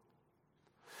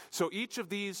 So each of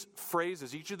these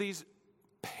phrases, each of these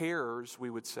pairs, we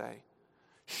would say,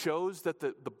 shows that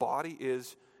the body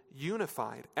is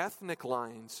unified. Ethnic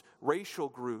lines, racial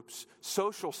groups,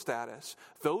 social status,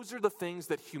 those are the things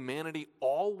that humanity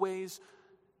always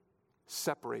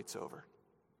separates over.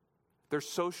 There's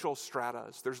social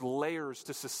stratas, there's layers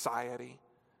to society,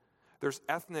 there's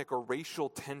ethnic or racial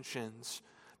tensions.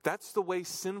 That's the way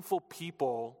sinful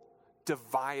people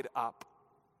divide up.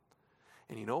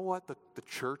 And you know what the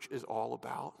church is all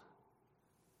about?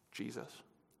 Jesus.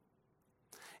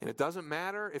 And it doesn't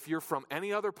matter if you're from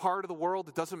any other part of the world.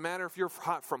 It doesn't matter if you're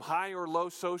from high or low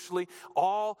socially.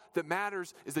 All that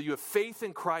matters is that you have faith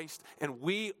in Christ, and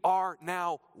we are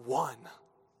now one.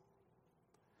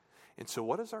 And so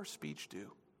what does our speech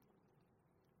do?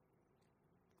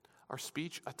 Our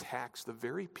speech attacks the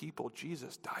very people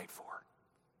Jesus died for.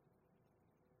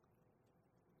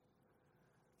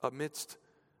 Amidst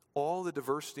all the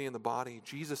diversity in the body,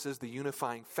 Jesus is the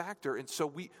unifying factor, and so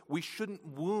we shouldn't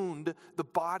wound the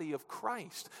body of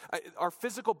Christ. Our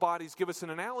physical bodies give us an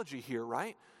analogy here,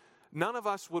 right? None of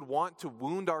us would want to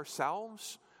wound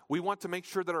ourselves. We want to make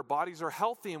sure that our bodies are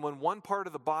healthy, and when one part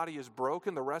of the body is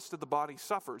broken, the rest of the body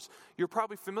suffers. You're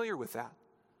probably familiar with that.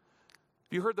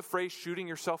 Have you heard the phrase shooting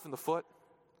yourself in the foot?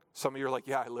 Some of you are like,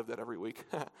 yeah, I live that every week.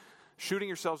 Shooting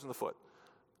yourselves in the foot.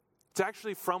 It's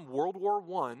actually from World War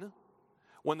I,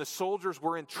 when the soldiers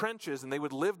were in trenches and they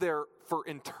would live there for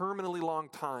interminably long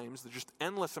times, just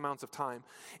endless amounts of time,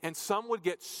 and some would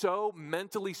get so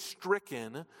mentally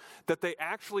stricken that they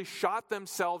actually shot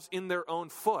themselves in their own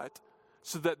foot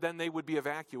so that then they would be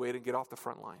evacuated and get off the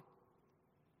front line.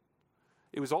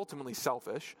 It was ultimately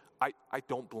selfish. I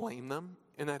don't blame them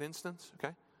in that instance,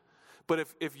 okay? But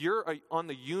if you're on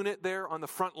the unit there on the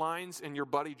front lines and your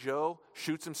buddy Joe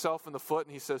shoots himself in the foot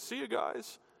and he says, "See you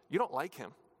guys," you don't like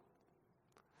him.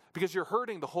 Because you're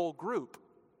hurting the whole group.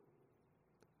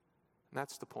 And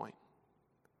that's the point.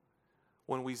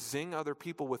 When we zing other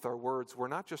people with our words, we're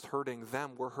not just hurting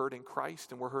them, we're hurting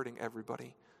Christ and we're hurting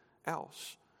everybody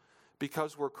else.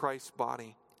 Because we're Christ's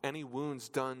body, any wounds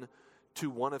done to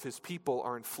one of his people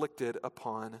are inflicted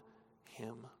upon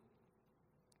him.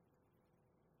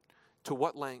 To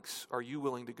what lengths are you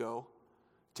willing to go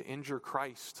to injure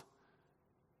Christ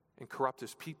and corrupt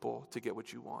his people to get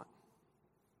what you want?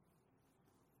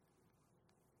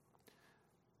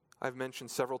 I've mentioned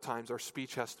several times our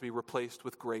speech has to be replaced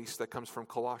with grace. That comes from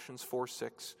Colossians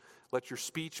 4:6. Let your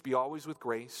speech be always with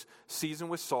grace,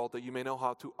 seasoned with salt, that you may know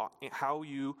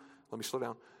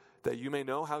that you may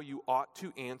know how you ought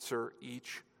to answer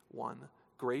each one.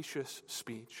 Gracious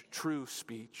speech, true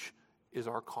speech is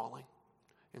our calling.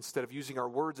 Instead of using our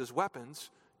words as weapons,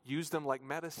 use them like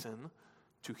medicine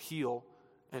to heal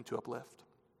and to uplift.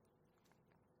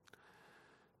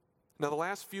 Now, the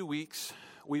last few weeks,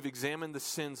 we've examined the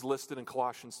sins listed in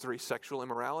Colossians 3, sexual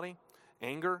immorality,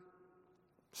 anger,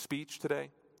 speech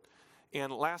today.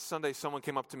 And last Sunday, someone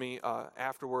came up to me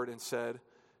afterward and said,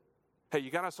 "Hey,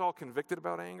 you got us all convicted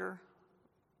about anger,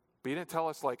 but you didn't tell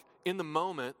us, like, in the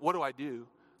moment, what do I do?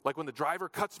 Like when the driver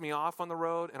cuts me off on the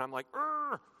road and I'm like,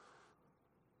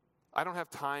 I don't have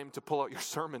time to pull out your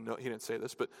sermon note." He didn't say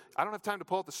this, but I don't have time to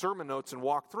pull out the sermon notes and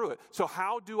walk through it. So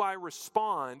how do I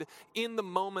respond in the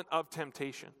moment of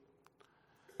temptation?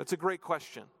 That's a great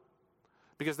question,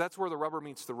 because that's where the rubber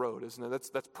meets the road, isn't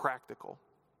it? That's practical.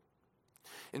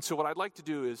 And so what I'd like to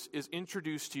do is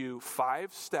introduce to you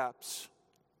 5 steps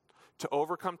to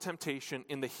overcome temptation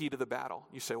in the heat of the battle.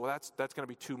 You say, well, that's going to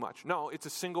be too much. No, it's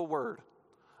a single word.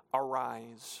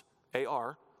 Arise.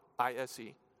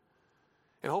 A-R-I-S-E.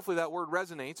 And hopefully that word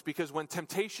resonates, because when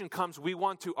temptation comes, we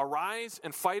want to arise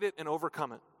and fight it and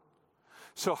overcome it.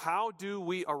 So how do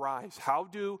we arise? How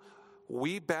do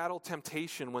we battle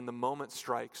temptation when the moment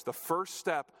strikes? The first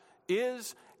step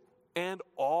is, and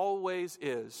always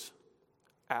is,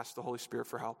 ask the Holy Spirit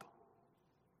for help.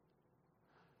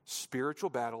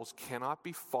 Spiritual battles cannot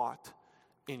be fought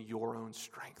in your own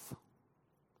strength.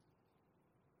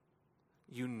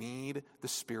 You need the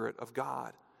Spirit of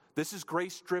God. This is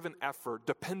grace-driven effort,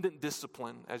 dependent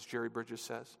discipline, as Jerry Bridges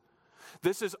says.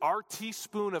 This is our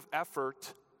teaspoon of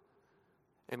effort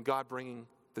and God bringing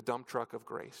the dump truck of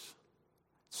grace.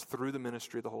 It's through the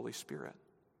ministry of the Holy Spirit.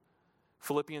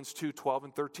 Philippians 2:12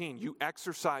 and 13. You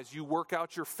exercise, you work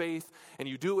out your faith, and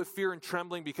you do it with fear and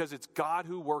trembling, because it's God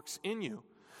who works in you.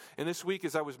 And this week,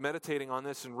 as I was meditating on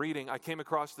this and reading, I came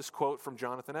across this quote from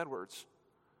Jonathan Edwards.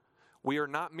 We are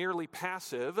not merely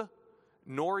passive,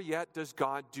 nor yet does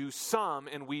God do some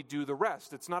and we do the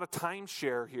rest. It's not a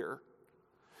timeshare here.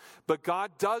 But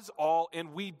God does all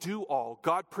and we do all.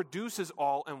 God produces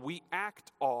all and we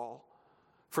act all.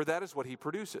 For that is what he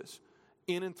produces,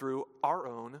 in and through our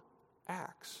own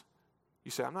acts.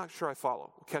 You say, I'm not sure I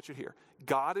follow. We'll catch it here.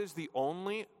 God is the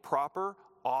only proper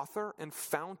author and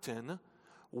fountain.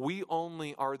 We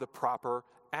only are the proper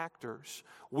actors.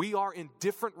 We are in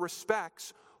different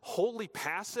respects wholly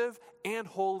passive and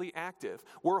wholly active.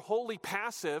 We're wholly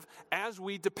passive as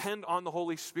we depend on the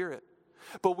Holy Spirit.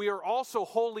 But we are also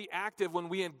wholly active when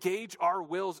we engage our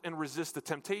wills and resist the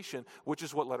temptation, which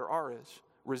is what letter R is.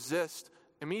 Resist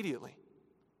immediately.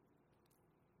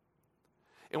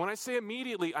 And when I say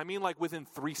immediately, I mean like within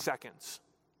 3 seconds.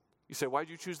 You say, why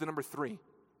did you choose the number 3?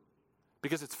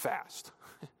 Because it's fast.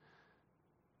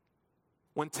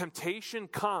 When temptation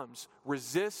comes,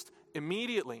 resist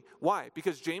immediately. Why?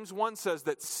 Because James 1 says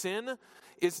that sin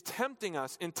is tempting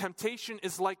us, and temptation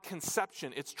is like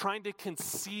conception. It's trying to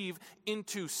conceive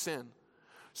into sin.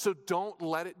 So don't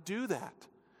let it do that.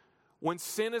 When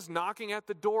sin is knocking at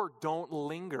the door, don't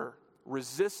linger.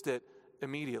 Resist it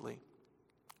immediately.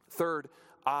 Third,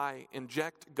 I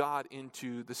inject God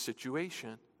into the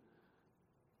situation.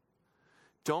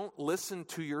 Don't listen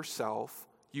to yourself.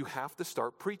 You have to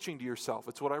start preaching to yourself.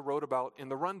 It's what I wrote about in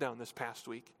the rundown this past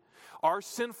week. Our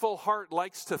sinful heart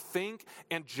likes to think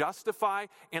and justify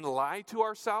and lie to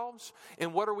ourselves.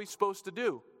 And what are we supposed to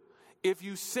do? If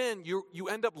you sin, you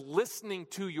end up listening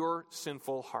to your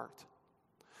sinful heart.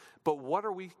 But what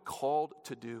are we called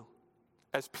to do?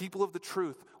 As people of the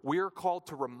truth, we are called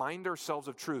to remind ourselves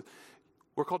of truth.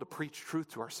 We're called to preach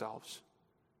truth to ourselves.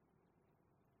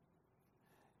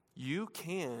 You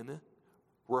can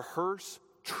rehearse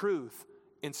truth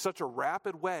in such a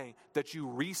rapid way that you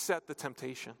reset the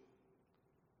temptation.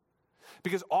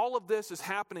 Because all of this is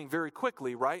happening very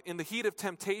quickly, right? In the heat of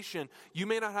temptation, you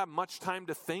may not have much time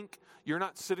to think. You're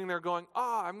not sitting there going,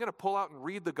 I'm going to pull out and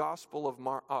read the Gospel of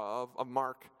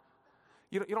Mark.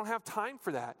 You don't have time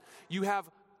for that. You have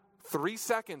 3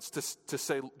 seconds to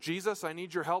say, Jesus, I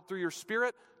need your help through your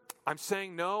Spirit. I'm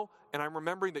saying no, and I'm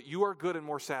remembering that you are good and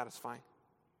more satisfying.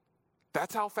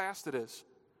 That's how fast it is.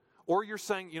 Or you're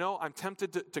saying, I'm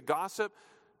tempted to gossip.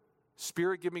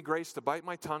 Spirit, give me grace to bite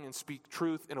my tongue and speak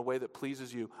truth in a way that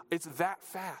pleases you. It's that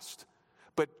fast.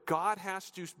 But God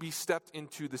has to be stepped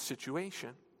into the situation.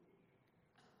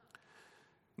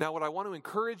 Now, what I want to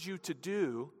encourage you to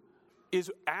do is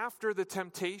after the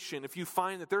temptation, if you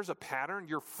find that there's a pattern,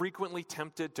 you're frequently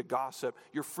tempted to gossip,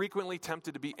 you're frequently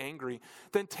tempted to be angry,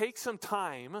 then take some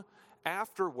time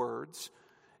afterwards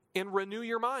and renew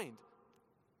your mind.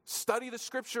 Study the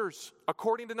scriptures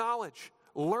according to knowledge.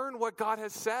 Learn what God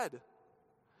has said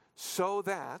so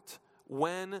that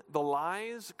when the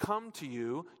lies come to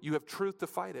you, you have truth to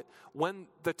fight it. When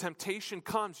the temptation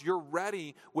comes, you're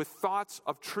ready with thoughts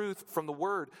of truth from the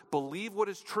Word. Believe what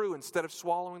is true instead of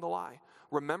swallowing the lie.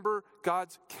 Remember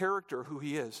God's character, who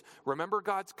He is. Remember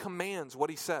God's commands, what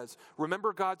He says.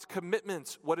 Remember God's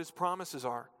commitments, what His promises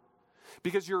are.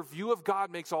 Because your view of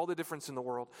God makes all the difference in the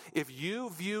world. If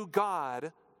you view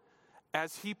God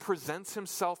as He presents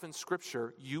Himself in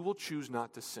Scripture, you will choose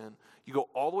not to sin. You go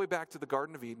all the way back to the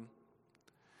Garden of Eden.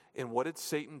 And what did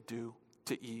Satan do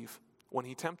to Eve when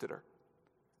he tempted her?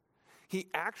 He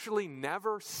actually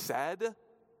never said,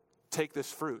 take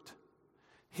this fruit.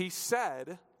 He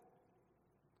said,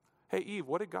 hey, Eve,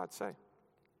 what did God say?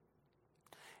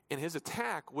 And his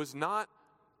attack was not,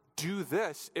 do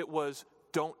this. It was,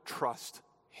 don't trust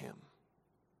Him.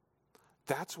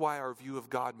 That's why our view of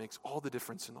God makes all the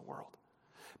difference in the world.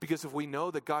 Because if we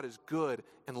know that God is good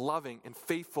and loving and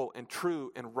faithful and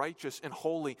true and righteous and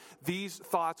holy, these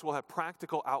thoughts will have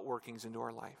practical outworkings into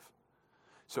our life.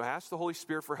 So ask the Holy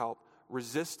Spirit for help.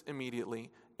 Resist immediately.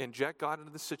 Inject God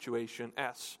into the situation.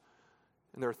 S.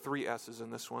 And there are 3 S's in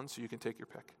this one, so you can take your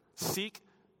pick. Seek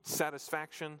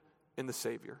satisfaction in the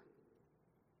Savior.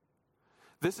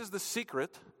 This is the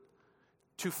secret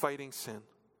to fighting sin.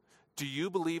 Do you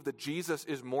believe that Jesus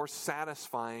is more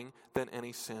satisfying than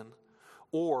any sin?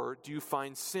 Or do you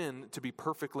find sin to be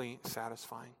perfectly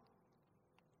satisfying?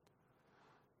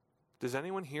 Does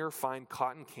anyone here find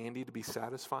cotton candy to be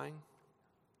satisfying?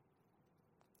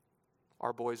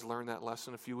 Our boys learned that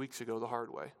lesson a few weeks ago the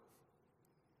hard way.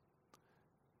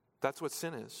 That's what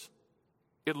sin is.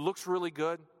 It looks really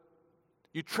good.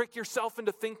 You trick yourself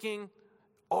into thinking,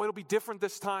 it'll be different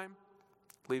this time.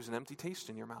 It leaves an empty taste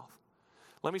in your mouth.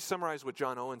 Let me summarize what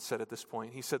John Owen said at this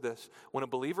point. He said this: when a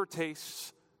believer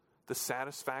tastes the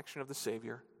satisfaction of the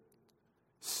Savior,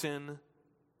 sin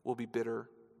will be bitter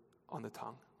on the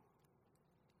tongue.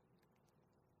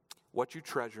 What you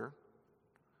treasure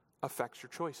affects your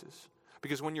choices.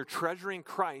 Because when you're treasuring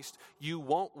Christ, you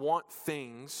won't want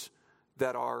things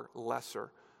that are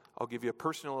lesser. I'll give you a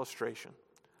personal illustration.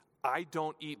 I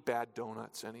don't eat bad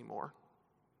donuts anymore.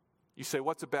 You say,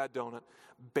 what's a bad donut?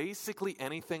 Basically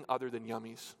anything other than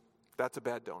Yummies. That's a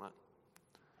bad donut.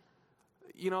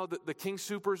 You know, the King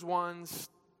Soopers ones,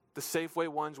 the Safeway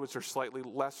ones, which are slightly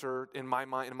lesser in my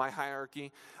mind, in my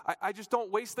hierarchy, I just don't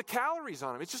waste the calories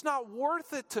on them. It's just not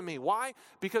worth it to me. Why?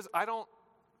 Because I don't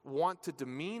want to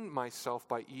demean myself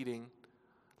by eating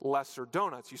lesser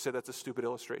donuts. You say that's a stupid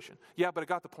illustration. Yeah, but it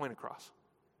got the point across.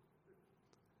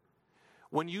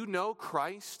 When you know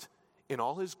Christ in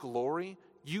all his glory,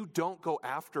 you don't go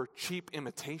after cheap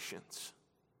imitations.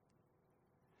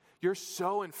 You're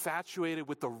so infatuated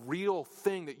with the real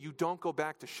thing that you don't go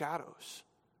back to shadows.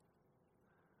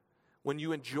 When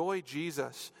you enjoy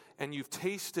Jesus and you've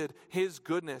tasted his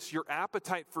goodness, your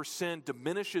appetite for sin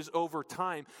diminishes over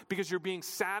time because you're being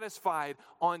satisfied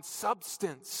on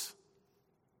substance.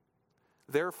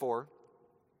 Therefore,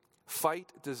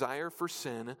 fight desire for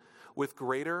sin with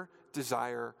greater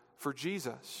desire for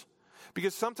Jesus.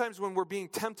 Because sometimes when we're being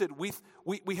tempted,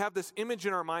 we have this image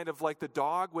in our mind of like the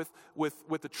dog with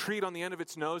the treat on the end of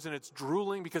its nose and it's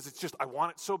drooling because it's just, I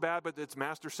want it so bad, but its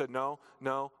master said, no,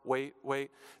 wait.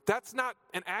 That's not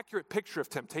an accurate picture of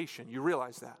temptation. You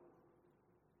realize that.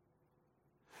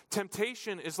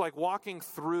 Temptation is like walking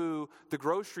through the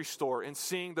grocery store and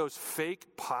seeing those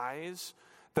fake pies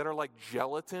that are like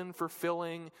gelatin for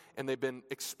filling and they've been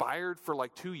expired for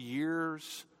like 2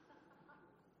 years.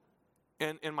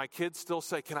 And my kids still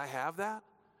say, can I have that?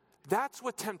 That's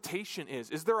what temptation is.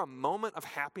 Is there a moment of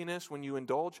happiness when you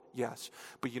indulge? Yes.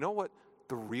 But you know what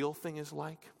the real thing is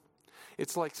like?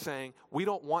 It's like saying, we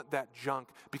don't want that junk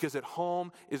because at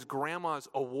home is grandma's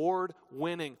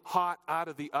award-winning, hot out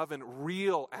of the oven,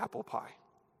 real apple pie.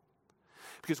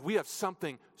 Because we have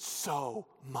something so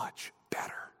much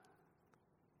better.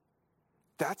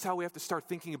 That's how we have to start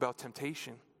thinking about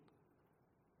temptation.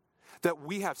 That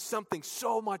we have something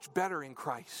so much better in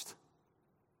Christ.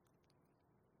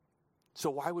 So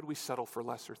why would we settle for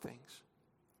lesser things?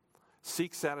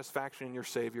 Seek satisfaction in your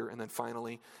Savior, and then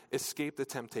finally, escape the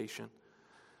temptation.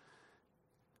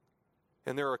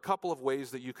 And there are a couple of ways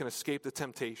that you can escape the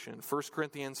temptation. 1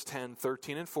 Corinthians 10,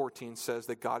 13 and 14 says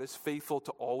that God is faithful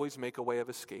to always make a way of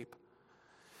escape.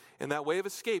 And that way of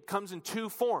escape comes in two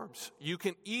forms. You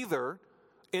can either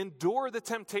endure the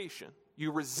temptation,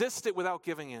 you resist it without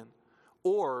giving in,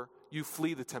 or you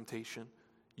flee the temptation.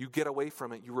 You get away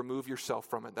from it. You remove yourself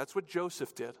from it. That's what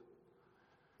Joseph did.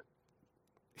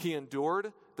 He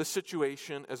endured the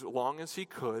situation as long as he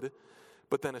could,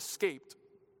 but then escaped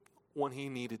when he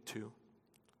needed to.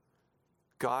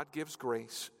 God gives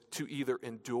grace to either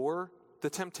endure the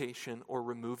temptation or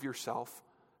remove yourself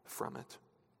from it.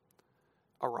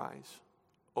 Arise.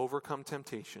 Overcome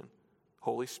temptation.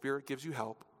 Holy Spirit gives you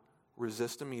help.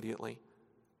 Resist immediately.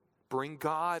 Bring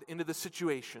God into the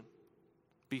situation.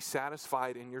 Be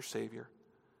satisfied in your Savior.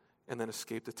 And then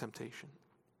escape the temptation.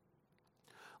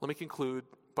 Let me conclude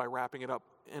by wrapping it up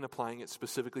and applying it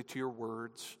specifically to your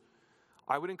words.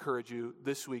 I would encourage you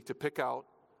this week to pick out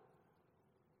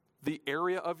the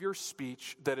area of your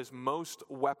speech that is most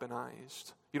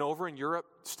weaponized. You know, over in Europe,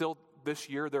 still this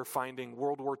year, they're finding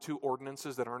World War II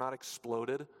ordinances that are not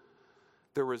exploded.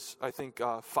 There was, I think,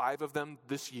 5 of them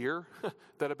this year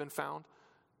that have been found.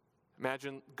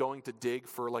 Imagine going to dig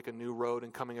for like a new road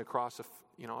and coming across a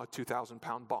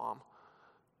 2,000-pound bomb.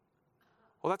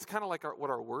 Well, that's kind of like what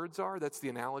our words are. That's the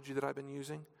analogy that I've been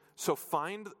using. So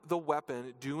find the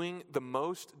weapon doing the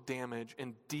most damage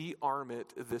and de-arm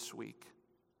it this week.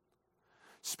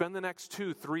 Spend the next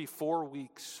 2, 3, 4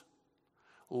 weeks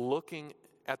looking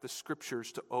at the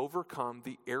scriptures to overcome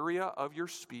the area of your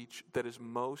speech that is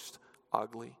most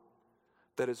ugly,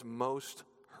 that is most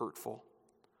hurtful.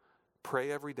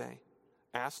 Pray every day.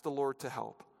 Ask the Lord to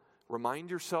help.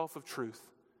 Remind yourself of truth.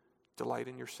 Delight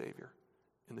in your Savior.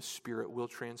 And the Spirit will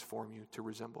transform you to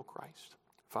resemble Christ.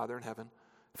 Father in heaven,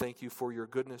 thank you for your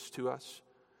goodness to us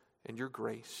and your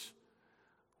grace.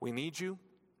 We need you.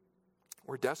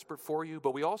 We're desperate for you,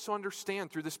 but we also understand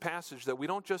through this passage that we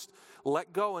don't just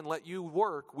let go and let you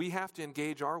work. We have to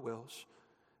engage our wills,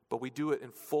 but we do it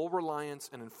in full reliance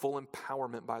and in full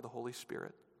empowerment by the Holy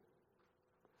Spirit.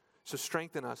 So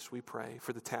strengthen us, we pray,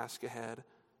 for the task ahead.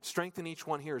 Strengthen each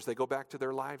one here as they go back to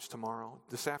their lives tomorrow,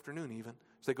 this afternoon even,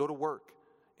 as they go to work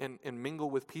and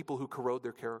mingle with people who corrode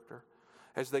their character,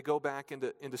 as they go back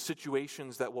into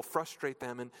situations that will frustrate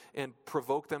them and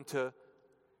provoke them to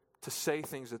say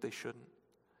things that they shouldn't.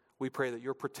 We pray that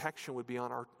your protection would be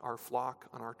on our flock,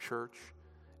 on our church,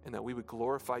 and that we would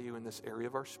glorify you in this area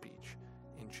of our speech.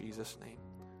 In Jesus' name,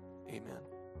 amen.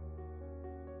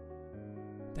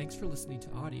 Thanks for listening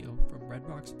to audio from Red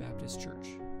Rocks Baptist Church.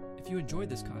 If you enjoyed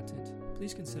this content,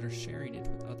 please consider sharing it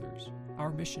with others.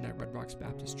 Our mission at Red Rocks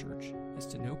Baptist Church is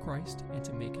to know Christ and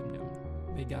to make him known.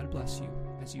 May God bless you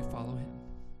as you follow him.